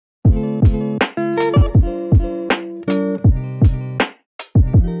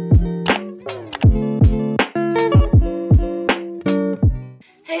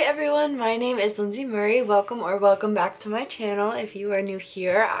Lindsay Murray. Welcome back to my channel. If you are new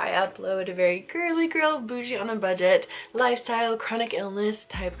here, I upload a very girly girl, bougie on a budget, lifestyle, chronic illness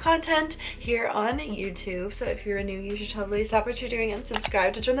type content here on YouTube. So if you're new, you should totally stop what you're doing and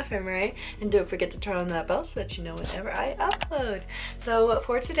subscribe to join the Famurray, and don't forget to turn on that bell so that you know whenever I upload. So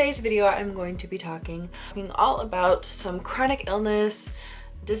for today's video, I'm going to be talking all about some chronic illness,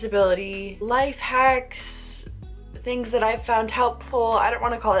 disability, life hacks, things that I've found helpful. I don't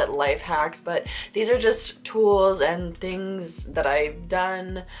want to call it life hacks, but these are just tools and things that I've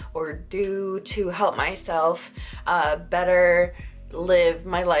done or do to help myself better live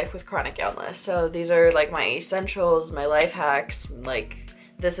my life with chronic illness. So these are like my essentials, my life hacks. Like,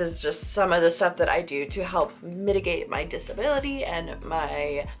 this is just some of the stuff that I do to help mitigate my disability and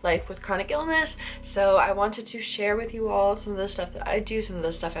my life with chronic illness. So I wanted to share with you all some of the stuff that I do, some of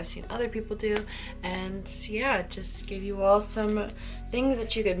the stuff I've seen other people do, and yeah, just give you all some things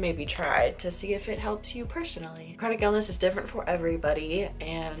that you could maybe try to see if it helps you personally. Chronic illness is different for everybody,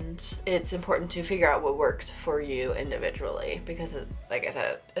 and it's important to figure out what works for you individually, because like I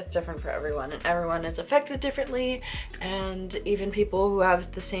said, it's different for everyone, and everyone is affected differently, and even people who have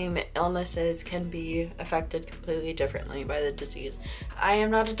the same illnesses can be affected completely differently by the disease. I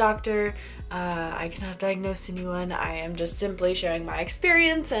am not a doctor. I cannot diagnose anyone. I am just simply sharing my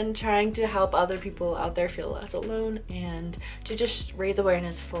experience and trying to help other people out there feel less alone and to just raise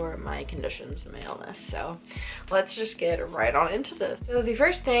awareness for my conditions and my illness. So let's just get right on into this. So the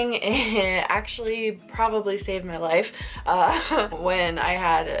first thing actually probably saved my life when I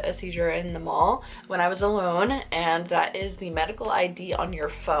had a seizure in the mall when I was alone, and that is the medical ID on your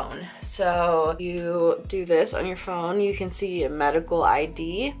phone. So you do this on your phone, you can see medical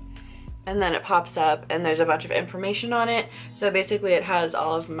ID, and then it pops up and there's a bunch of information on it. So basically it has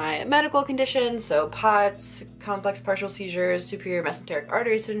all of my medical conditions, so POTS, complex partial seizures, superior mesenteric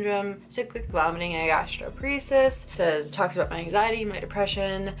artery syndrome, cyclic vomiting, and gastroparesis. It talks about my anxiety, my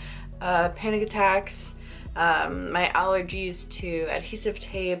depression, panic attacks, my allergies to adhesive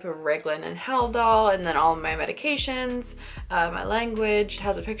tape, Reglan and Haldol, and then all of my medications, my language. It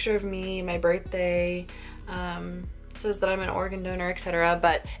has a picture of me, my birthday, says that I'm an organ donor, etc.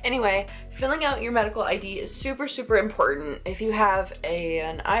 But anyway, filling out your medical ID is super important. If you have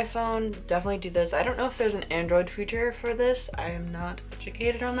an iPhone, definitely do this. I don't know if there's an Android feature for this. I am not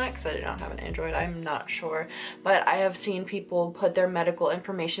educated on that because I do not have an Android. I'm not sure, but I have seen people put their medical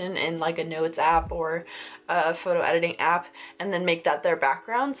information in like a notes app or a photo editing app and then make that their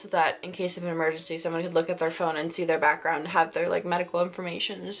background, so that in case of an emergency someone could look at their phone and see their background, have their like medical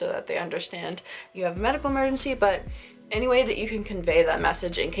information, so that they understand you have a medical emergency. But any way that you can convey that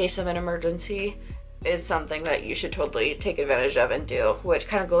message in case of an emergency is something that you should totally take advantage of and do, which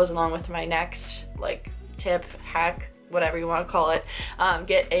kind of goes along with my next like tip, hack, whatever you want to call it.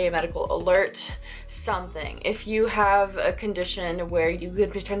 Get a medical alert, something. If you have a condition where you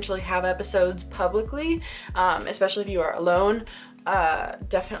could potentially have episodes publicly, especially if you are alone,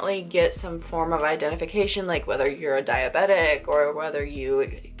 definitely get some form of identification, like whether you're a diabetic or whether you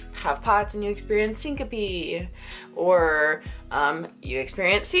have POTS and you experience syncope, or you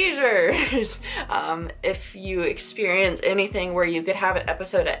experience seizures. If you experience anything where you could have an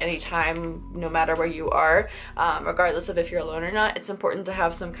episode at any time, no matter where you are, regardless of if you're alone or not, it's important to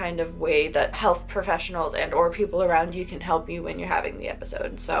have some kind of way that health professionals and or people around you can help you when you're having the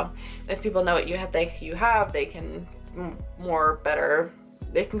episode. So if people know what you have, they can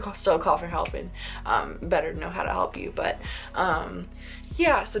they can still call for help and better know how to help you. But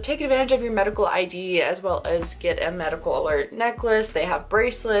yeah, so take advantage of your medical ID, as well as get a medical alert necklace. They have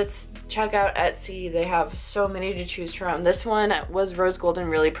bracelets. Check out Etsy. They have so many to choose from. This one was rose gold and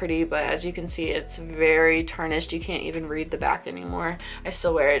really pretty, but as you can see, it's very tarnished. You can't even read the back anymore. I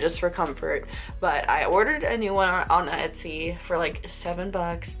still wear it just for comfort, but I ordered a new one on Etsy for like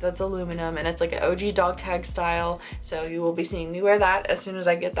 $7. That's aluminum, and it's like an OG dog tag style, so you will be seeing me wear that as soon as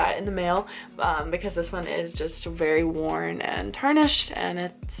I get that in the mail, because this one is just very worn and tarnished and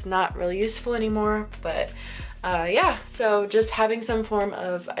it's not really useful anymore. But yeah, so just having some form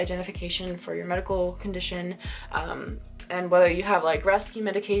of identification for your medical condition, and whether you have like rescue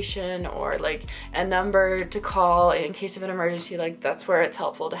medication or like a number to call in case of an emergency, like that's where it's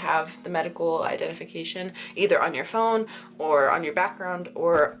helpful to have the medical identification either on your phone or on your background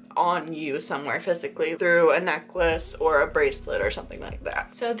or on you somewhere physically through a necklace or a bracelet or something like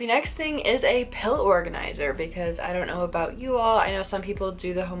that. So the next thing is a pill organizer, because I don't know about you all, I know some people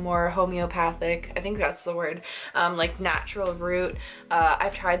do the more homeopathic, I think that's the word, like natural route.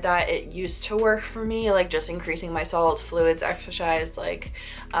 I've tried that. It used to work for me, like just increasing my salt, fluids, exercise, like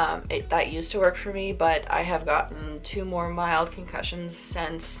that used to work for me, but I have gotten 2 more mild concussions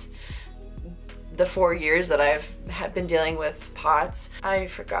since the 4 years that I've been dealing with POTS. I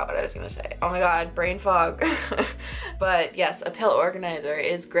forgot what I was gonna say. Oh my god, brain fog. But yes, a pill organizer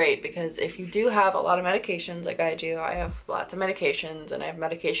is great because if you do have a lot of medications like I do, I have lots of medications and I have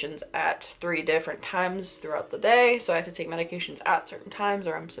medications at 3 different times throughout the day. So I have to take medications at certain times,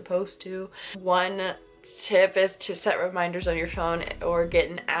 or I'm supposed to. One tip is to set reminders on your phone or get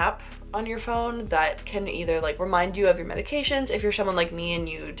an app on your phone that can either like remind you of your medications if you're someone like me and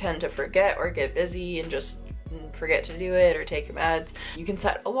you tend to forget or get busy and just forget to do it or take your meds. You can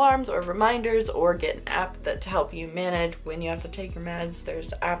set alarms or reminders or get an app that to help you manage when you have to take your meds. There's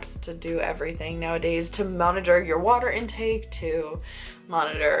apps to do everything nowadays, to monitor your water intake, to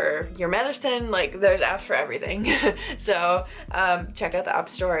monitor your medicine. Like, there's apps for everything. So check out the app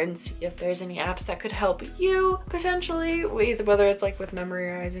store and see if there's any apps that could help you potentially, whether it's like with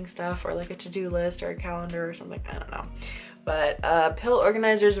memorizing stuff or like a to-do list or a calendar or something, I don't know. But pill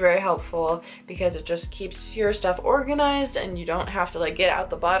organizer is very helpful because it just keeps your stuff organized and you don't have to like get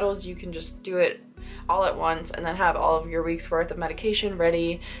out the bottles. You can just do it all at once and then have all of your week's worth of medication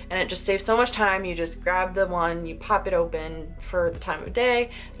ready, and it just saves so much time. You just grab the one, you pop it open for the time of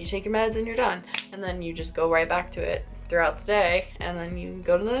day, you take your meds and you're done, and then you just go right back to it throughout the day, and then you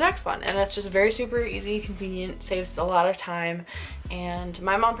go to the next one. And it's just very super easy, convenient, saves a lot of time. And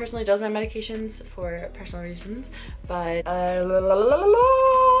my mom personally does my medications for personal reasons, but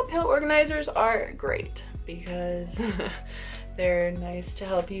pill organizers are great because they're nice to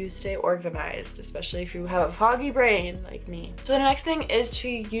help you stay organized, especially if you have a foggy brain like me. So the next thing is to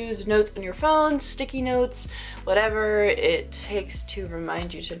use notes on your phone, sticky notes, whatever it takes to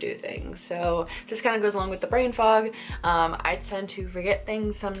remind you to do things. So this kind of goes along with the brain fog. I tend to forget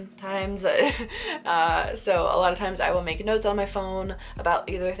things sometimes. So a lot of times I will make notes on my phone about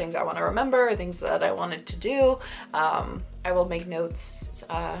either things I want to remember or things that I wanted to do. I will make notes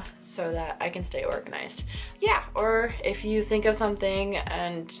so that I can stay organized. Yeah, or if you think of something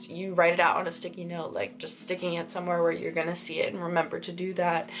and you write it out on a sticky note, like just sticking it somewhere where you're gonna see it and remember to do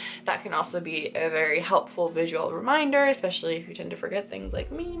that, that can also be a very helpful visual reminder, especially if you tend to forget things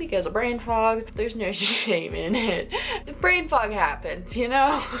like me because of brain fog. There's no shame in it. The brain fog happens, you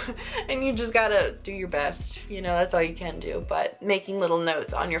know? And you just gotta do your best, you know, that's all you can do. But making little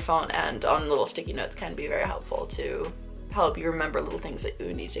notes on your phone and on little sticky notes can be very helpful to help you remember little things that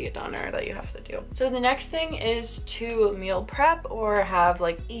you need to get done or that you have to do. So the next thing is to meal prep or have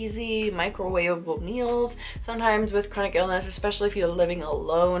like easy microwavable meals. Sometimes with chronic illness, especially if you're living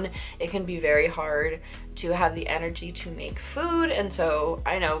alone, it can be very hard to have the energy to make food. And so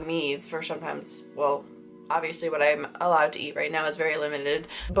I know me, for sometimes, well, obviously what I'm allowed to eat right now is very limited.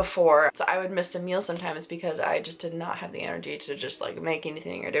 Before, so I would miss a meal sometimes because I just did not have the energy to just like make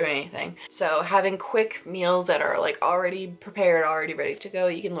anything or do anything. So having quick meals that are like already prepared, already ready to go,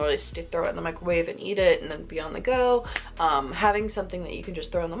 you can literally throw it in the microwave and eat it and then be on the go. Having something that you can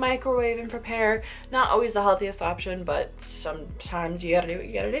just throw in the microwave and prepare, not always the healthiest option, but sometimes you gotta do what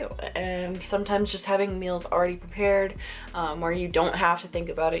you gotta do. And sometimes just having meals already prepared where you don't have to think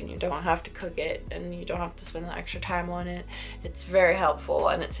about it and you don't have to cook it and you don't have to spend the extra time on it. It's very helpful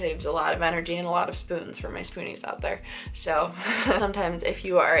and it saves a lot of energy and a lot of spoons for my spoonies out there. So sometimes if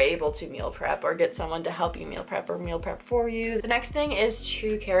you are able to meal prep or get someone to help you meal prep or meal prep for you. The next thing is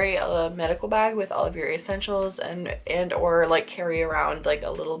to carry a medical bag with all of your essentials and or like carry around like a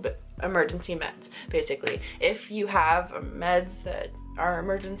little bit emergency meds. Basically, if you have meds that are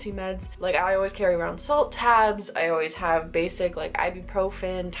emergency meds, like I always carry around salt tabs, I always have basic like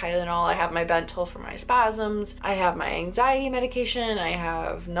ibuprofen, Tylenol, I have my Bentyl for my spasms, I have my anxiety medication, I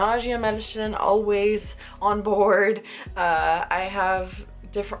have nausea medicine always on board, I have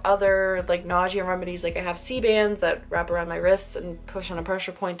different other like nausea remedies, like I have C-bands that wrap around my wrists and push on a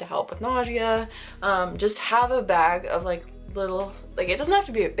pressure point to help with nausea. Just have a bag of like little, like it doesn't have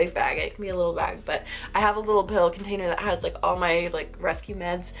to be a big bag, it can be a little bag, but I have a little pill container that has like all my like rescue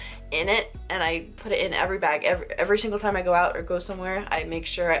meds in it, and I put it in every bag. Every single time I go out or go somewhere, I make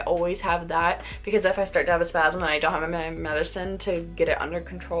sure I always have that, because if I start to have a spasm and I don't have my medicine to get it under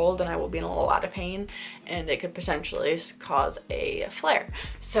control, then I will be in a lot of pain and it could potentially cause a flare.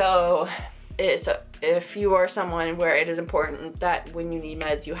 So if you are someone where it is important that when you need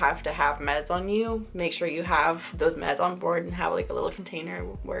meds, you have to have meds on you, make sure you have those meds on board and have like a little container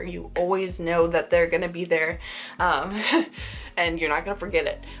where you always know that they're gonna be there and you're not gonna forget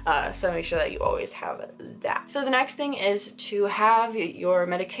it. So make sure that you always have that. So the next thing is to have your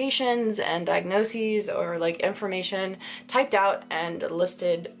medications and diagnoses or like information typed out and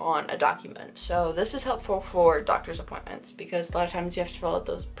listed on a document. So this is helpful for doctor's appointments because a lot of times you have to fill out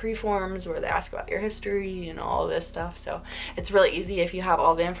those pre-forms where where they ask about your history and all this stuff. So it's really easy if you have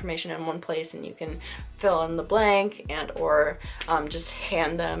all the information in one place and you can fill in the blank and or just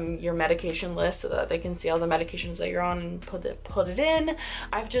hand them your medication list so that they can see all the medications that you're on and put it in.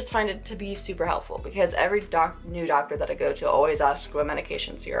 I've just find it to be super helpful because every new doctor that I go to always asks what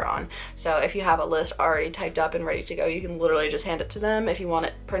medications you're on. So if you have a list already typed up and ready to go, you can literally just hand it to them if you want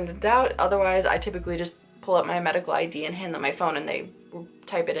it printed out. Otherwise, I typically just pull up my medical ID and hand them my phone and they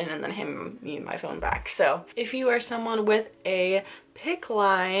type it in and then hand me my phone back. So if you are someone with a pick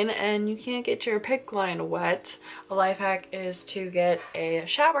line and you can't get your pick line wet, a life hack is to get a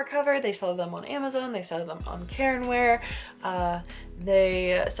shower cover. They sell them on Amazon, they sell them on Carenware,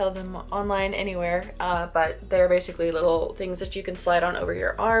 they sell them online anywhere, but they're basically little things that you can slide on over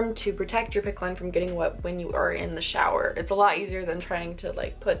your arm to protect your pick line from getting wet when you are in the shower. It's a lot easier than trying to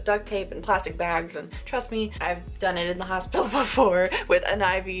like put duct tape in plastic bags, and trust me, I've done it in the hospital before with an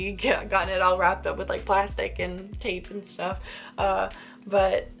IV, gotten it all wrapped up with like plastic and tape and stuff.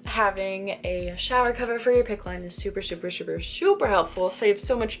 But having a shower cover for your pick line is super helpful. Saves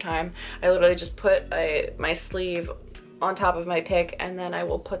so much time. I literally just put my sleeve on top of my pick and then I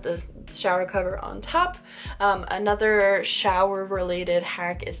will put the shower cover on top. Another shower related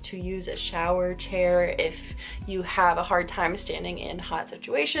hack is to use a shower chair if you have a hard time standing in hot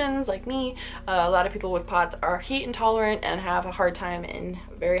situations like me. A lot of people with POTS are heat intolerant and have a hard time in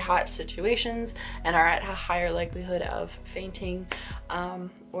very hot situations and are at a higher likelihood of fainting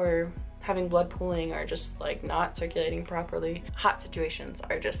or having blood pooling or just like not circulating properly. Hot situations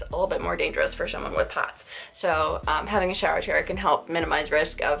are just a little bit more dangerous for someone with POTS. So having a shower chair can help minimize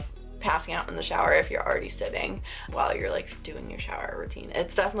risk of passing out in the shower if you're already sitting while you're like doing your shower routine.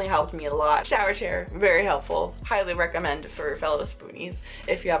 It's definitely helped me a lot. Shower chair, very helpful. Highly recommend for fellow spoonies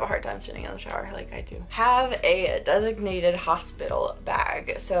if you have a hard time sitting in the shower like I do. Have a designated hospital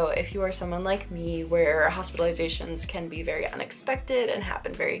bag. So if you are someone like me where hospitalizations can be very unexpected and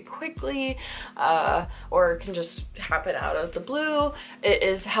happen very quickly, or can just happen out of the blue, it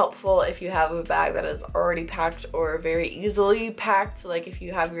is helpful if you have a bag that is already packed or very easily packed, like if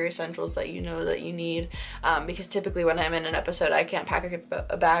you have your essentials that you know that you need, because typically when I'm in an episode I can't pack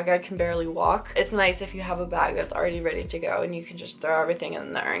a bag, I can barely walk. It's nice if you have a bag that's already ready to go and you can just throw everything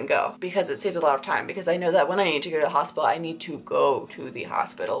in there and go, because it saves a lot of time, because I know that when I need to go to the hospital I need to go to the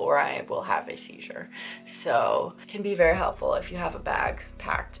hospital or I will have a seizure. So it can be very helpful if you have a bag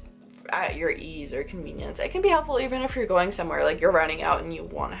packed at your ease or convenience. It can be helpful even if you're going somewhere, like you're running out and you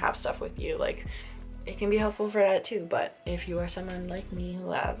want to have stuff with you, like it can be helpful for that too. But if you are someone like me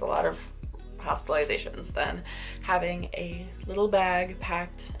who has a lot of hospitalizations, then having a little bag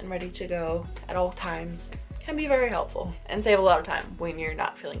packed and ready to go at all times can be very helpful and save a lot of time when you're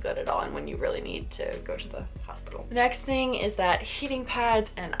not feeling good at all and when you really need to go to the hospital. The next thing is that heating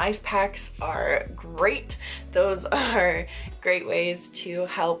pads and ice packs are great. Those are great ways to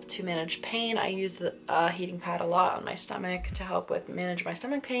help to manage pain. I use the heating pad a lot on my stomach to help with manage my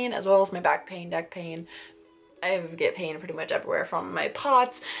stomach pain as well as my back pain, neck pain. I get pain pretty much everywhere from my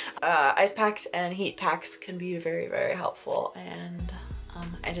POTS. Ice packs and heat packs can be very helpful, and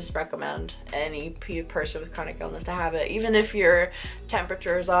I just recommend any person with chronic illness to have it. Even if your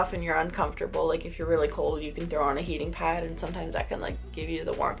temperature is off and you're uncomfortable, like if you're really cold, you can throw on a heating pad and sometimes that can like give you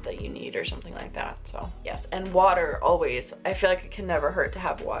the warmth that you need or something like that. So yes, and water always. I feel like it can never hurt to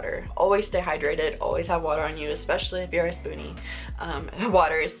have water. Always stay hydrated, always have water on you, especially if you're a spoonie.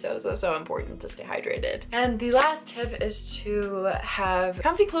 Water is so important to stay hydrated. And the last tip is to have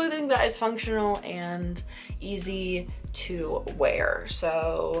comfy clothing that is functional and easy to wear.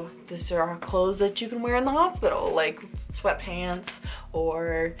 So these are clothes that you can wear in the hospital, like sweatpants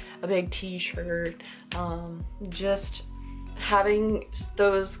or a big t-shirt. Just having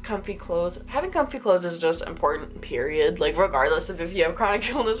those comfy clothes. Having comfy clothes is just important, period. Like regardless of if you have chronic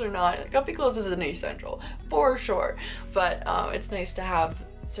illness or not, comfy clothes is an essential for sure. But it's nice to have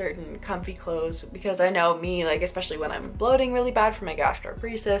certain comfy clothes, because I know me, like especially when I'm bloating really bad from my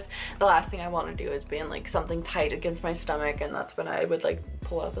gastroparesis, the last thing I want to do is be in like something tight against my stomach, and that's when I would like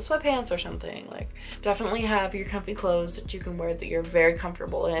pull out the sweatpants or something. Like definitely have your comfy clothes that you can wear that you're very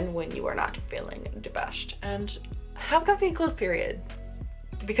comfortable in when you are not feeling the best, and have comfy clothes, period,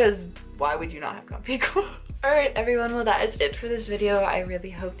 because why would you not have comfy clothes? Alright everyone, well that is it for this video. I really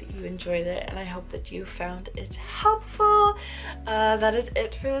hope that you enjoyed it and I hope that you found it helpful. That is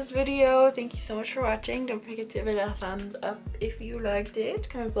it for this video. Thank you so much for watching. Don't forget to give it a thumbs up if you liked it.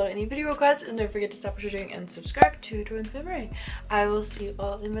 Comment below any video requests and don't forget to stop what you're doing and subscribe to Famurray. I will see you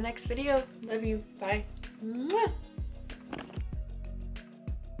all in the next video. Love you. Bye. Mwah.